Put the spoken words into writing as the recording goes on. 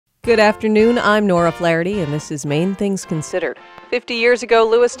Good afternoon, I'm Nora Flaherty, and this is Maine Things Considered. 50 years ago,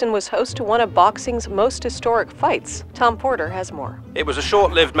 Lewiston was host to one of boxing's most historic fights. Tom Porter has more. It was a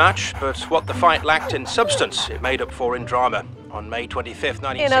short-lived match, but what the fight lacked in substance, it made up for in drama. On May 25th,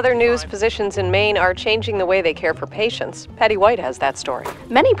 1965... In other news, physicians in Maine are changing the way they care for patients. Patty White has that story.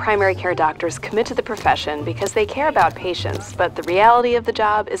 Many primary care doctors commit to the profession because they care about patients, but the reality of the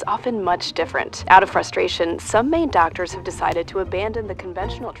job is often much different. Out of frustration, some Maine doctors have decided to abandon the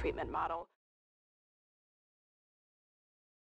conventional treatment model.